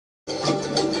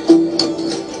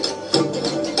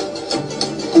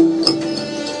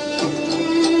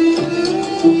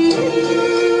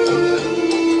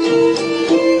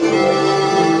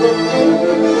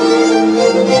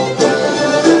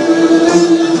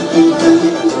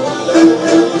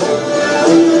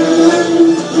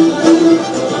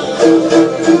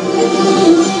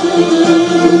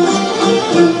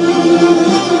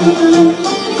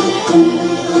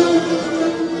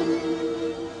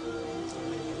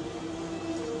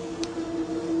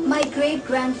my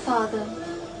great-grandfather.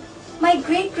 My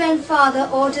great-grandfather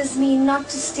orders me not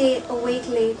to stay awake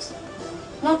late,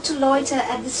 not to loiter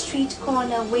at the street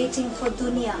corner waiting for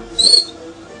dunya.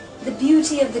 The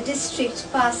beauty of the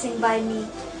district passing by me,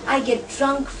 I get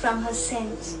drunk from her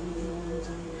scent.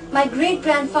 My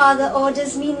great-grandfather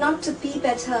orders me not to peep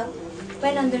at her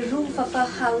when on the roof of her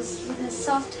house with her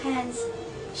soft hands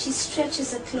she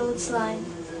stretches a clothesline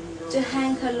to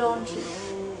hang her laundry.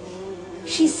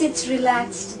 She sits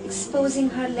relaxed, exposing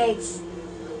her legs,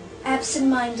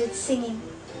 absent-minded, singing,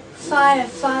 "Fire,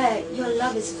 fire, your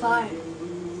love is fire."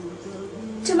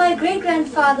 To my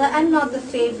great-grandfather, I'm not the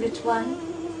favorite one,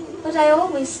 but I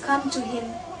always come to him.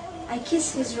 I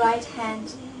kiss his right hand.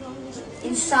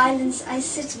 In silence, I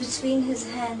sit between his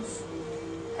hands.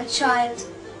 A child,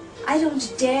 I don't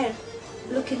dare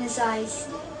look in his eyes.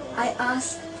 I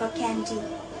ask for candy.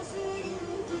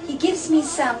 He gives me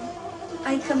some.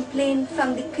 I complain from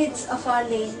the kids of our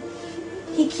lane.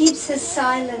 He keeps his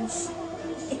silence.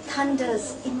 It thunders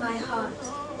in my heart.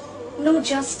 No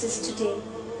justice today.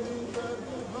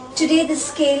 Today the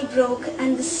scale broke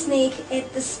and the snake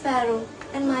ate the sparrow,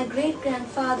 and my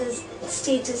great-grandfather's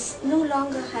status no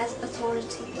longer has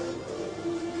authority.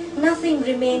 Nothing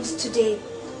remains today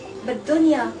but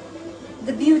Dunya,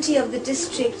 the beauty of the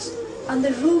district, on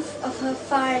the roof of her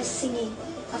fire singing,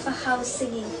 of her house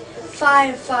singing,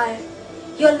 "Fire, fire,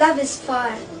 your love is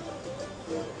fire."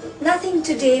 Nothing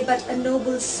today but a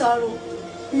noble sorrow,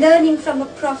 learning from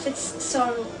a prophet's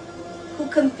sorrow, who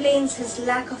complains his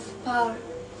lack of power.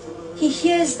 He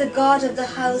hears the God of the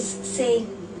house saying,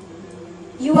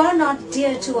 "You are not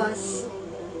dear to us."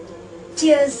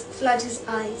 Tears flood his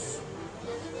eyes,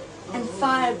 and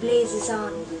fire blazes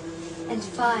on, and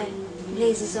fire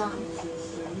blazes on.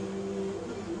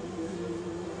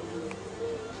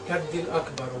 جدي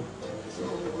الأكبر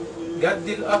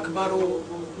جدي الأكبر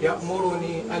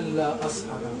يأمرني ألا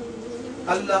أسهر،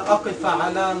 ألا أقف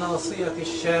على ناصية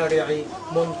الشارع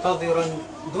منتظرا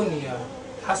دنيا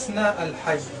حسناء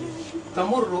الحي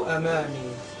تمر أمامي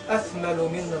أثمل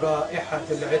من رائحة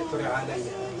العطر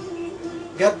عليها.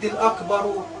 جدي الأكبر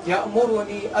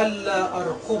يأمرني ألا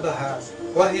أرقبها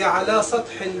وهي على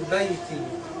سطح البيت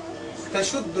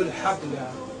تشد الحبل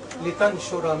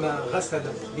لتنشر ما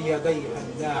غسلت بيديها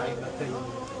الناعمتين،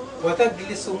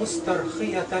 وتجلس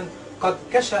مسترخية قد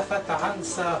كشفت عن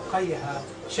ساقيها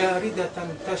شاردة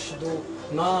تشدو،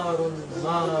 نار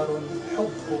نار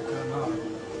حبك نار.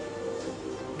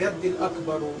 جدي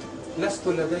الأكبر لست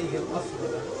لديه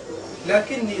الأفضل،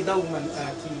 لكني دوما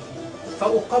آتيه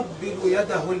فأقبل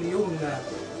يده اليمنى،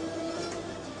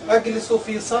 أجلس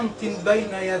في صمت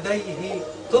بين يديه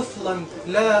طفلا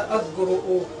لا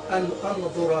أجرؤ أن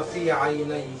أنظر في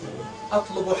عينيه،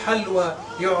 أطلب حلوى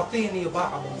يعطيني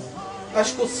بعض،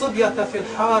 أشكو الصبية في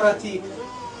الحارة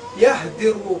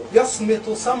يهدر يصمت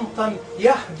صمتا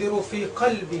يهدر في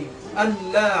قلبي أن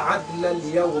لا عدل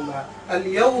اليوم.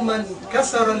 اليوم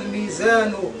انكسر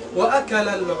الميزان وأكل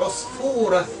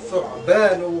العصفور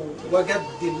الثعبان،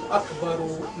 وجدي الأكبر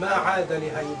ما عاد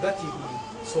لهيبته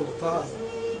سلطان،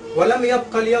 ولم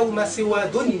يبق اليوم سوى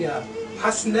دنيا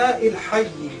حسناء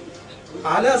الحي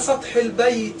على سطح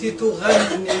البيت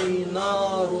تغني،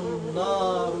 نار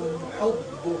نار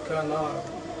حبك نار.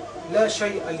 لا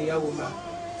شيء اليوم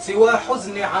سوى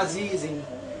حزن عزيز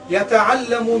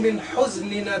يتعلم من حزن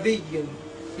نبي،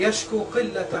 يشكو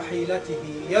قلة حيلته،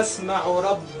 يسمع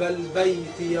رب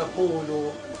البيت يقول: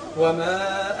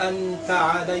 وما أنت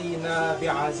علينا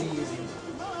بعزيز،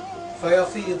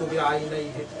 فيفيض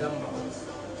بعينيه الدمع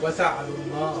وتعلو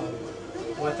النار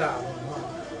وتعلو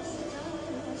النار.